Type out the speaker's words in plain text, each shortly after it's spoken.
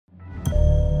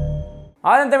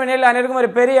ஆனந்தமணியில் அனைவருக்கும் ஒரு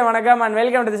பெரிய வணக்கம் and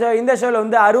welcome to the show. இந்த ஷோவில்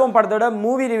வந்து அருவம் படத்தோட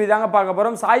மூவி ரிவ்யூ தாங்க பார்க்க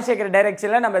போகிறோம். சாய் சேகர்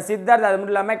டைரக்ஷனில் நம்ம சித்தார்த், அது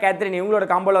மட்டும் இல்லாமல் கேத்ரின் இவங்களோட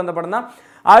காம்போல வந்த படம் தான்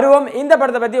அருவம். இந்த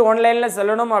படத்தை பற்றி ஒன்லைனில்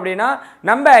சொல்லணும் அப்படின்னா,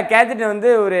 நம்ம கேத்ரின்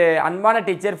வந்து ஒரு அன்பான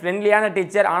டீச்சர், ஃப்ரெண்ட்லியான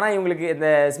டீச்சர். ஆனால் இவங்களுக்கு இந்த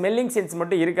ஸ்மெல்லிங் சென்ஸ்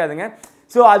மட்டும் இருக்காதுங்க.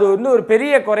 ஸோ அது வந்து ஒரு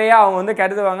பெரிய குறையாக அவங்க வந்து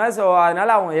கருதுவாங்க. ஸோ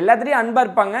அதனால் அவங்க எல்லாத்துலேயும் அன்பாக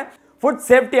இருப்பாங்க. ஃபுட்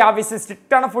சேஃப்டி ஆஃபீஸர்,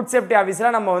 ஸ்ட்ரிக்டான ஃபுட் சேஃப்டி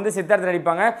ஆஃபீஸராக நம்ம வந்து சித்தார்த்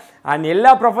நடிப்பாங்க. அண்ட்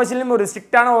எல்லா ப்ரொஃபஷன்லையும் ஒரு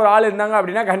ஸ்ட்ரிக்டான ஒரு ஆள் இருந்தாங்க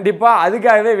அப்படின்னா கண்டிப்பாக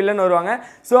அதுக்காகவே வில்லன் வருவாங்க.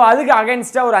 ஸோ அதுக்கு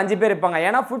அகைன்ஸ்டாக ஒரு 5 பேர் இருப்பாங்க.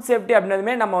 ஏன்னா ஃபுட் சேஃப்டி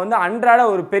அப்படின்னதுமே நம்ம வந்து அன்றாட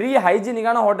ஒரு பெரிய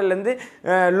ஹைஜீனிக்கான ஹோட்டல்லேருந்து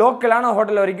லோக்கலான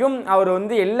ஹோட்டல் வரைக்கும் அவர்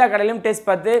வந்து எல்லா கடையிலையும் டேஸ்ட்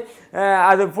பார்த்து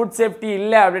அது ஃபுட் சேஃப்டி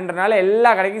இல்லை அப்படின்றனால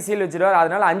எல்லா கடைக்கும் சீல் வச்சுருவார்.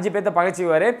 அதனால் 5 பேர்த்த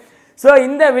பகைச்சிக்குவார். ஸோ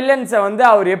இந்த வில்லன்ஸை வந்து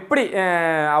அவர் எப்படி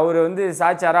அவர் வந்து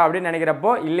சாச்சாரா அப்படின்னு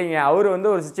நினைக்கிறப்போ இல்லைங்க, அவர் வந்து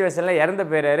ஒரு சுச்சுவேஷனில் இறந்து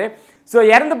போயிறாரு. ஸோ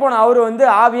இறந்து போன அவர் வந்து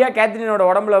ஆவியாக கேத்ரினோட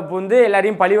உடம்புல பூந்து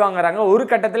எல்லாரையும் பழி வாங்குறாங்க. ஒரு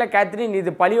கட்டத்தில் கேத்ரின்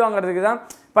இது பழி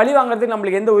வாங்குறதுக்கு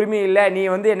நம்மளுக்கு எந்த உரிமையும் இல்லை, நீ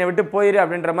வந்து என்னை விட்டு போயிரு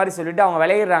அப்படின்ற மாதிரி சொல்லிட்டு அவங்க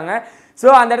விளையிடுறாங்க. ஸோ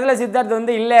அந்த இடத்துல சித்தார்த்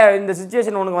வந்து இல்லை, இந்த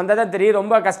சுச்சுவேஷன் உனக்கு வந்தால் தான் தெரியும்,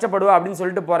 ரொம்ப கஷ்டப்படுவா அப்படின்னு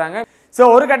சொல்லிட்டு போகிறாங்க. ஸோ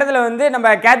ஒரு கட்டத்தில் வந்து நம்ம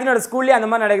கேத்ரினோட ஸ்கூல்லேயே அந்த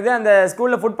மாதிரி நடக்குது. அந்த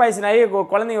ஸ்கூலில் ஃபுட் பாய்சன் ஆகி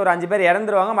குழந்தைங்க ஒரு 5 பேர்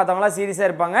இறந்துருவாங்க, மற்றவங்களாம் சீரியஸாக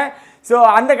இருப்பாங்க. ஸோ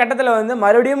அந்த கட்டத்தில் வந்து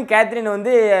மறுபடியும் கேத்ரின்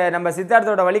வந்து நம்ம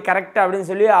சித்தார்த்தோட வழி கரெக்டாக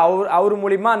அப்படின்னு சொல்லி அவர்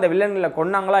மூலிமா அந்த வில்லன்களை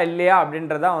கொன்னாங்களா இல்லையா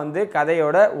அப்படின்றதான் வந்து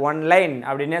கதையோட ஒன்லைன்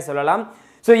அப்படின்னே சொல்லலாம்.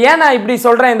 ஸோ ஏன் நான் இப்படி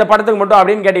சொல்கிறேன் இந்த படத்துக்கு மட்டும்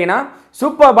அப்படின்னு கேட்டிங்கன்னா,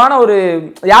 சூப்பர்பான ஒரு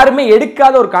யாருமே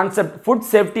எடுக்காத ஒரு கான்செப்ட் ஃபுட்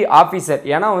சேஃப்டி ஆஃபீஸர்.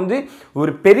 ஏன்னா வந்து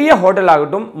ஒரு பெரிய ஹோட்டல்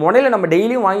ஆகட்டும், முனையில் நம்ம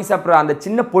டெய்லியும் வாங்கி சாப்பிட்ற அந்த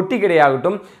சின்ன பொட்டி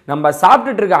கடையாகட்டும், நம்ம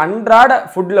சாப்பிட்டுட்டு இருக்க அன்றாட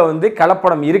ஃபுட்டில் வந்து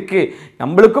கலப்படம் இருக்குது,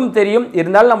 நம்மளுக்கும் தெரியும்,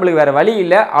 இருந்தாலும் நம்மளுக்கு வேறு வழி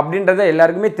இல்லை அப்படின்றத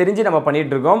எல்லாருக்குமே தெரிஞ்சு நம்ம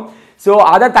பண்ணிகிட்டு இருக்கோம். ஸோ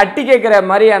அதை தட்டி கேட்குற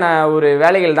மாதிரியான ஒரு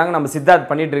வேலைகள் தாங்க நம்ம சித்தார்த்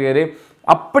பண்ணிகிட்டு இருக்காரு.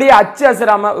 அப்படியே அச்சு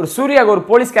அசராமல் ஒரு சூர்யாவுக்கு ஒரு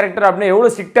போலீஸ் கேரக்டர் அப்படின்னா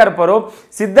எவ்வளோ ஸ்ட்ரிக்டாக இருப்பாரோ,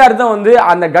 சித்தார்த்தம் வந்து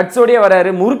அந்த கட்ஸோடையே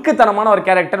வராரு. முறுக்குத்தனமான ஒரு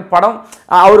கேரக்டர். படம்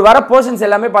அவர் வர போர்ஷன்ஸ்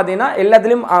எல்லாமே பார்த்தீங்கன்னா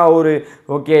எல்லாத்துலேயும் ஒரு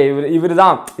ஓகே இவர்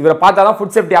தான், இவரை பார்த்தா தான்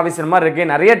ஃபுட் சேஃப்டி ஆஃபீஸர் மாதிரி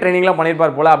இருக்குது, நிறைய ட்ரைனிங்லாம்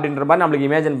பண்ணியிருப்பார் போல அப்படின்ற மாதிரி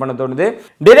நம்மளுக்கு இமேஜின் பண்ண தோணுது.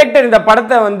 டைரக்டர் இந்த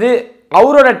படத்தை வந்து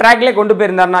அவரோட ட்ராக்லேயே கொண்டு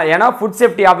போயிருந்தாருனா, ஏன்னா ஃபுட்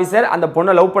சேஃப்டி ஆஃபீஸர் அந்த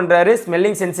பொண்ணை லவ் பண்ணுறாரு,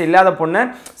 ஸ்மெல்லிங் சென்ஸ் இல்லாத பொண்ணை.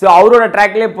 ஸோ அவரோட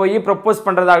ட்ராக்லேயே போய் ப்ரப்போஸ்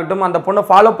பண்ணுறதாகட்டும், அந்த பொண்ணை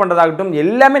ஃபாலோ பண்ணுறதாகட்டும்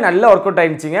எல்லாமே நல்ல ஒர்க் அவுட்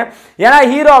ஆகிடுச்சிங்க. ஏன்னா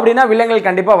ஹீரோ அப்படின்னா வில்லங்கள்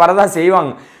கண்டிப்பாக வரதான்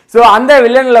செய்வாங்க. ஸோ அந்த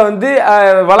வில்லனில் வந்து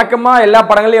வழக்கமாக எல்லா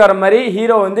படங்களையும் வர மாதிரி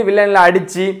ஹீரோ வந்து வில்லனில்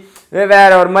அடித்து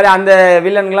வேற ஒரு மாதிரி அந்த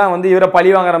வில்லன்களாம் வந்து இவரை பழி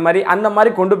வாங்குற மாதிரி அந்த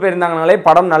மாதிரி கொண்டு போயிருந்தாங்கனாலே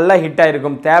படம் நல்லா ஹிட்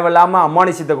ஆகிருக்கும். தேவையில்லாமல்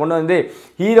அமானுஷத்தை கொண்டு வந்து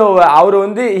ஹீரோவை அவர்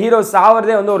வந்து ஹீரோ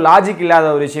சாவறதே வந்து ஒரு லாஜிக்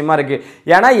இல்லாத ஒரு விஷயமா இருக்குது.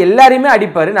 ஏன்னா எல்லாரையுமே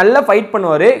அடிப்பார், நல்லா ஃபைட்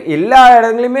பண்ணுவார், எல்லா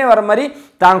இடங்களையுமே வர மாதிரி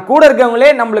தான் கூட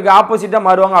இருக்கவங்களே நம்மளுக்கு ஆப்போசிட்டாக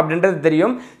மாறுவாங்க அப்படின்றது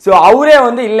தெரியும். ஸோ அவரே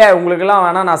வந்து இல்லை உங்களுக்கெல்லாம்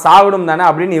வேணாம், நான் சாகணும் தானே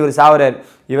அப்படின்னு இவர் சாவுறாரு.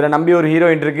 இவரை நம்பி ஒரு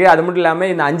ஹீரோயின் இருக்குது. அது மட்டும்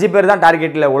இல்லாமல் இந்த 5 பேர் தான்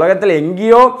டார்கெட்டில், உலகத்தில்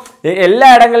எங்கேயோ எல்லா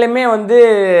இடங்களையுமே வந்து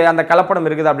அந்த கலப்படம்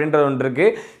இருக்குது அப்படின்றது ஒன்று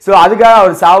இருக்குது. ஸோ அதுக்காக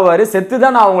அவர் சாவுவார். செத்து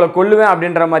தான் நான் அவங்கள கொல்லுவேன்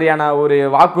அப்படின்ற மாதிரியான ஒரு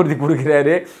வாக்குறுதி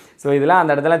கொடுக்குறாரு. ஸோ இதெல்லாம்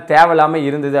அந்த இடத்துல தேவையில்லாமல்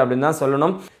இருந்தது அப்படின்னு தான்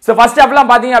சொல்லணும். ஸோ ஃபர்ஸ்ட்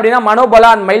ஹாஃப்லாம் பார்த்தீங்க அப்படின்னா மனோபலா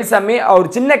அண்ட் மயில்சாமி ஒரு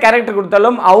சின்ன கேரக்டர்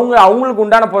கொடுத்தாலும் அவங்களுக்கு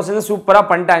உண்டான போர்ஷன் சூப்பராக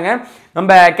பண்ணிட்டாங்க.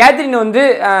 நம்ம கேத்ரின் வந்து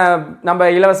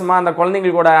நம்ம இலவசமாக அந்த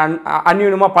குழந்தைங்களோட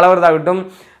அந்யூனமாக பழகிறதாகட்டும்,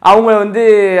 அவங்க வந்து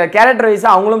கேரக்டர்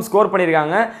வைஸாக அவங்களும் ஸ்கோர்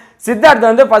பண்ணியிருக்காங்க. சித்தார்த்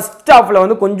வந்து ஃபர்ஸ்ட் ஹாஃபில்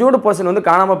வந்து கொஞ்சோண்டு போர்ஷன் வந்து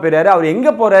காணாமல் போயிடுறாரு. அவர்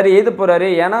எங்கே போகிறாரு, ஏது போகிறாரு,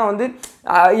 ஏன்னா வந்து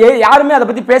யாருமே அதை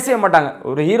பற்றி பேசவே மாட்டாங்க.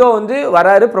 ஒரு ஹீரோ வந்து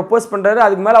வராரு, ப்ரப்போஸ் பண்ணுறாரு,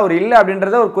 அதுக்கு மேலே அவர் இல்லை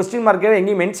அப்படின்றத ஒரு கொஸ்டின் மார்க்கே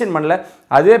எங்கேயும் மென்ஷன் பண்ணல.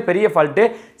 அதுவே பெரிய ஃபால்ட்டு.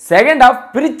 Second half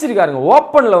பிரிச்சிருக்காருங்க.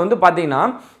 ஓப்பனில் வந்து பார்த்தீங்கன்னா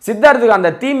சித்தார்த்துக்கு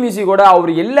அந்த தீம் மியூசிக்கோட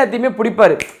அவர் எல்லாத்தையுமே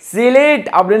பிடிப்பார். சிலேட்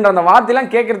அப்படின்ற அந்த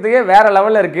வார்த்தையெல்லாம் கேட்குறதுக்கே வேறு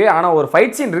லெவலில் இருக்குது. ஆனால் ஒரு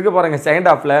ஃபைட் சீன் இருக்குது பாருங்க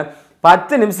செகண்ட் ஹாஃபில்,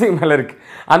 10 நிமிஷத்துக்கு மேலே இருக்குது.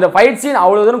 அந்த ஃபைட் சீன்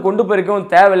அவ்வளோ தூரம் கொண்டு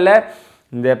போயிருக்கவும் தேவையில்லை.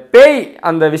 இந்த பேய்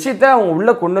அந்த விஷயத்தை அவங்க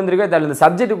உள்ளே கொண்டு வந்திருக்கே தேவை, இந்த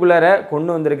சப்ஜெக்டுக்குள்ளார கொண்டு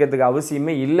வந்திருக்கிறதுக்கு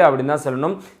அவசியமே இல்லை அப்படின்னு தான்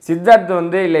சொல்லணும். சித்தார்த்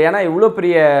வந்து இல்லை, ஏன்னா இவ்வளோ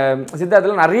பெரிய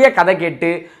சித்தார்த்தில் நிறைய கதை கேட்டு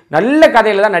நல்ல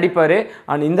கதையில் தான் நடிப்பார்.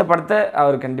 அண்ட் இந்த படத்தை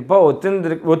அவர் கண்டிப்பாக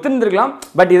ஒத்துருந்துருக்கலாம்.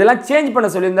 பட் இதெல்லாம் சேஞ்ச் பண்ண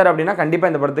சொல்லியிருந்தார் அப்படின்னா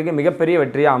கண்டிப்பாக இந்த படத்துக்கு மிகப்பெரிய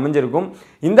வெற்றியாக அமைஞ்சிருக்கும்.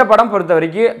 இந்த படம் பொறுத்த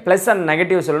வரைக்கும் ப்ளஸ் அண்ட்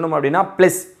நெகட்டிவ் சொல்லணும் அப்படின்னா,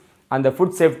 ப்ளஸ் அந்த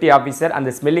ஃபுட் சேஃப்டி ஆஃபீஸர், அந்த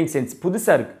ஸ்மெல்லிங் சென்ஸ்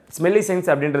புதுசாக இருக்குது. ஸ்மெல்லிங் சென்ஸ்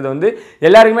அப்படின்றது வந்து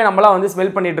எல்லாருக்குமே நம்மளாம் வந்து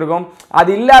ஸ்மெல் பண்ணிகிட்டு இருக்கோம். அது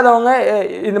இல்லாதவங்க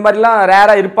இந்த மாதிரிலாம்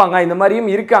ரேராக இருப்பாங்க, இந்த மாதிரியும்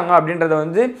இருக்காங்க அப்படின்றத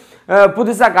வந்து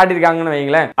புதுசாக காட்டியிருக்காங்கன்னு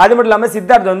வைங்களேன். அது மட்டும் இல்லாமல்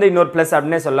சித்தார்த் வந்து இன்னொரு ப்ளஸ்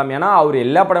அப்படின்னே சொல்லலாம். ஏன்னா அவர்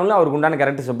எல்லா படங்களும் அவருக்கு உண்டான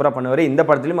கேரக்டர் சூப்பராக பண்ணுவார். இந்த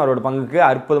படத்துலையும் அவரோட பங்குக்கு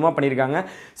அற்புதமாக பண்ணியிருக்காங்க.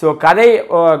 ஸோ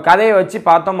கதையை வச்சு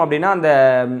பார்த்தோம் அப்படின்னா அந்த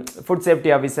ஃபுட்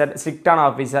சேஃப்டி ஆஃபீஸர், ஸ்ட்ரிக்டான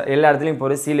ஆஃபீஸர், எல்லா இடத்துலையும்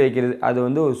போகிற சீல் வைக்கிறது, அது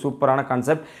வந்து ஒரு சூப்பரான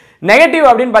கான்செப்ட். நெகட்டிவ்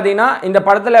அப்படின்னு பார்த்தீங்கன்னா இந்த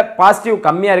படத்தில் பாசிட்டிவ்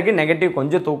கம்மியாக இருக்குது, நெகட்டிவ்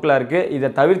கொஞ்சம் தூக்கலாக இருக்குது. இதை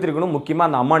தவிர்த்திருக்கணும். முக்கியமாக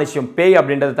அந்த அமானுஷ்யம் பேய்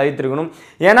அப்படின்றத தவிர்த்திருக்கணும்.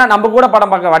 ஏன்னா நம்ம கூட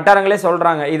படம் பார்க்க வட்டாரங்களே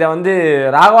சொல்கிறாங்க இதை வந்து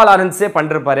ராகவா லாரன்ஸே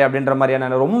பண்ணிருப்பாரு அப்படின்ற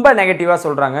மாதிரியான ரொம்ப நெகட்டிவாக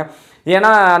சொல்கிறாங்க.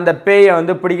 ஏன்னா அந்த பேயை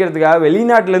வந்து பிடிக்கிறதுக்காக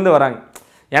வெளிநாட்டிலேருந்து வராங்க.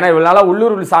 ஏன்னா இவ்வளோ நாளாக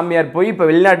உள்ளூர் சாமியார் போய் இப்போ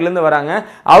வெளிநாட்டிலேருந்து வராங்க.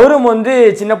 அவரும் வந்து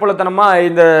சின்ன புள்ளத்தனமாக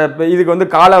இந்த இதுக்கு வந்து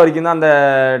காலை வரைக்கும் தான் அந்த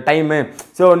டைமு,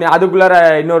 ஸோ அதுக்குள்ளார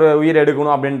இன்னொரு உயிர்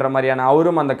எடுக்கணும் அப்படின்ற மாதிரியான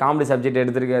அவரும் அந்த காமெடி சப்ஜெக்ட்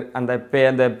எடுத்திருக்காரு,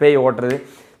 அந்த பேய் ஓட்டுறது.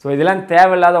 ஸோ இதெல்லாம்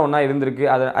தேவையில்லாத ஒன்றா இருந்திருக்கு,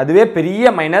 அதுவே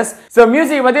பெரிய மைனஸ். ஸோ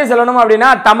மியூசிக் பற்றி சொல்லணும் அப்படின்னா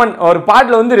தமன் ஒரு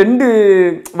பாட்டில் வந்து 2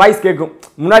 வாய்ஸ் கேட்கும்.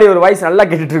 முன்னாடி ஒரு வாய்ஸ் நல்லா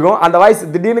கேட்டுட்ருக்கோம், அந்த வாய்ஸ்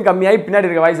திடீர்னு கம்மியாகி பின்னாடி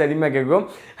இருக்க வாய்ஸ் அதிகமாக கேட்கும்.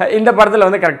 இந்த படத்தில்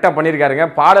வந்து கரெக்டாக பண்ணியிருக்காருங்க.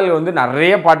 பாடல்கள் வந்து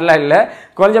நிறைய பாட்டெலாம் இல்லை,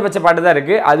 குறைஞ்சபட்ச பாட்டு தான்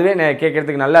இருக்குது. அதுவே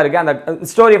கேட்குறதுக்கு நல்லா இருக்குது. அந்த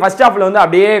ஸ்டோரி ஃபர்ஸ்ட் ஹாஃபில் வந்து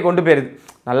அப்படியே கொண்டு போயிருது,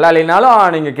 நல்லா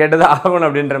இல்லைனாலும் நீங்கள் கேட்டுதான் ஆகணும்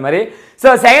அப்படின்ற மாதிரி.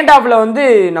 ஸோ செகண்ட் ஹாஃபில் வந்து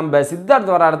நம்ம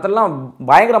சித்தார்த் வர இடத்துலலாம்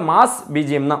பயங்கர மாஸ்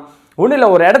பிஜிஎம் தான். ஒன்றும் இல்லை,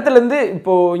 ஒரு இடத்துலேருந்து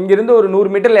இப்போது இங்கேருந்து ஒரு 100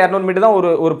 மீட்டர் இல்லை 200 மீட்டர் தான்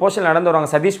ஒரு போர்ஷன் நடந்து வருவாங்க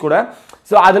சதீஷ் கூட.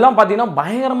 ஸோ அதெல்லாம் பார்த்தீங்கன்னா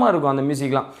பயங்கரமாக இருக்கும் அந்த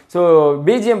மியூசிக்லாம். ஸோ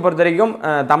பிஜிஎம் பொறுத்த வரைக்கும்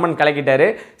தமன் கலக்கிட்டாரு.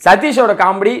 சதீஷோட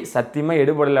காமெடி சத்தியமாக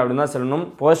எடுபடலை அப்படின்னு தான் சொல்லணும்.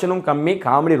 போர்ஷனும் கம்மி,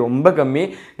 காமெடி ரொம்ப கம்மி.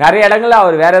 நிறைய இடங்களில்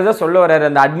அவர் வேறு ஏதோ சொல்ல வர்றாரு,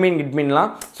 அந்த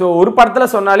கிட்மின்லாம். ஸோ ஒரு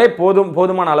படத்தில் சொன்னாலே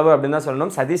போதுமான அளவு அப்படின்னு தான்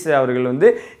சொல்லணும். சதீஷ் அவர்கள் வந்து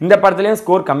இந்த படத்துலேயும்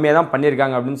ஸ்கோர் கம்மியாக தான்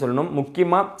பண்ணியிருக்காங்க அப்படின்னு சொல்லணும்.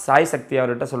 முக்கியமாக சாய் சக்தி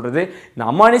அவர்கிட்ட சொல்கிறது, இந்த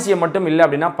அமானுஷியம் மட்டும் இல்லை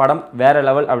அப்படின்னா படம் வேறு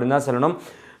லெவல் அப்படின்னு தான் சொல்லணும்.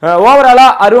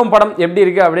 ஓவராலாக அருவம் படம் எப்படி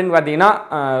இருக்குது அப்படின்னு பார்த்தீங்கன்னா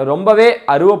ரொம்பவே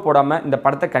அருவப்படாமல் இந்த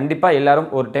படத்தை கண்டிப்பாக எல்லாரும்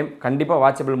ஒரு டைம் கண்டிப்பாக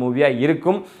வாட்சபிள் மூவியாக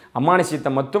இருக்கும்.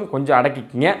 அமானுஷியத்தை மட்டும் கொஞ்சம்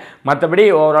அடக்கிக்கிங்க, மற்றபடி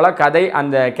ஓவராலாக கதை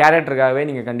அந்த கேரக்டருக்காகவே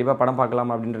நீங்கள் கண்டிப்பாக படம்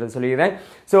பார்க்கலாம் அப்படின்றத சொல்லிக்கிறேன்.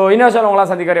 ஸோ இன்னொரு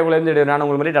உங்களாம் சந்திக்கிற உங்களை இருந்து நான்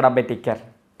உங்களுக்கு மாதிரி டாடா பை டேக் கேர்.